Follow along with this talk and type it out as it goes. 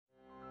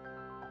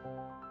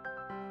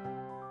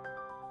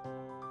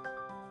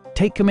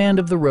Take command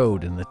of the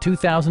road in the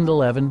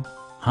 2011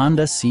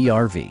 Honda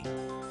CR-V.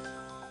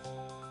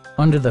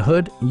 Under the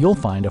hood, you'll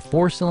find a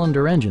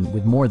 4-cylinder engine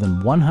with more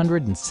than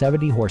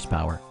 170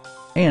 horsepower.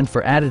 And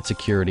for added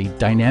security,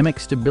 dynamic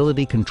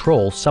stability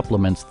control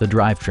supplements the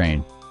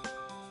drivetrain.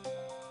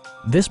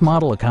 This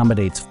model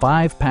accommodates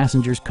 5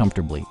 passengers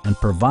comfortably and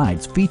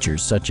provides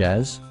features such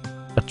as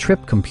a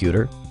trip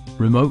computer,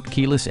 remote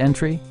keyless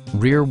entry,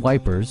 rear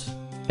wipers,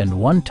 and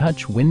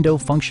one-touch window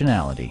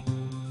functionality.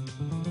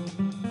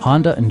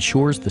 Honda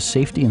ensures the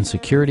safety and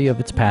security of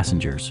its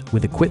passengers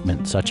with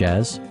equipment such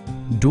as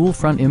dual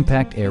front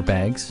impact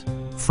airbags,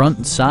 front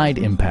and side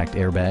impact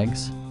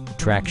airbags,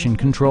 traction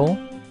control,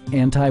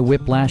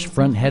 anti-whiplash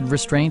front head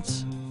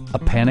restraints, a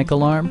panic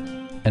alarm,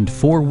 and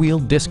 4-wheel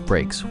disc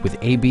brakes with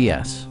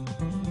ABS.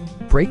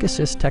 Brake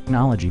Assist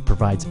technology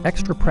provides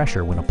extra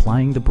pressure when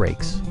applying the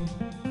brakes.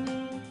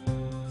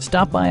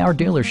 Stop by our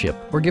dealership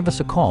or give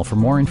us a call for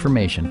more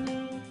information.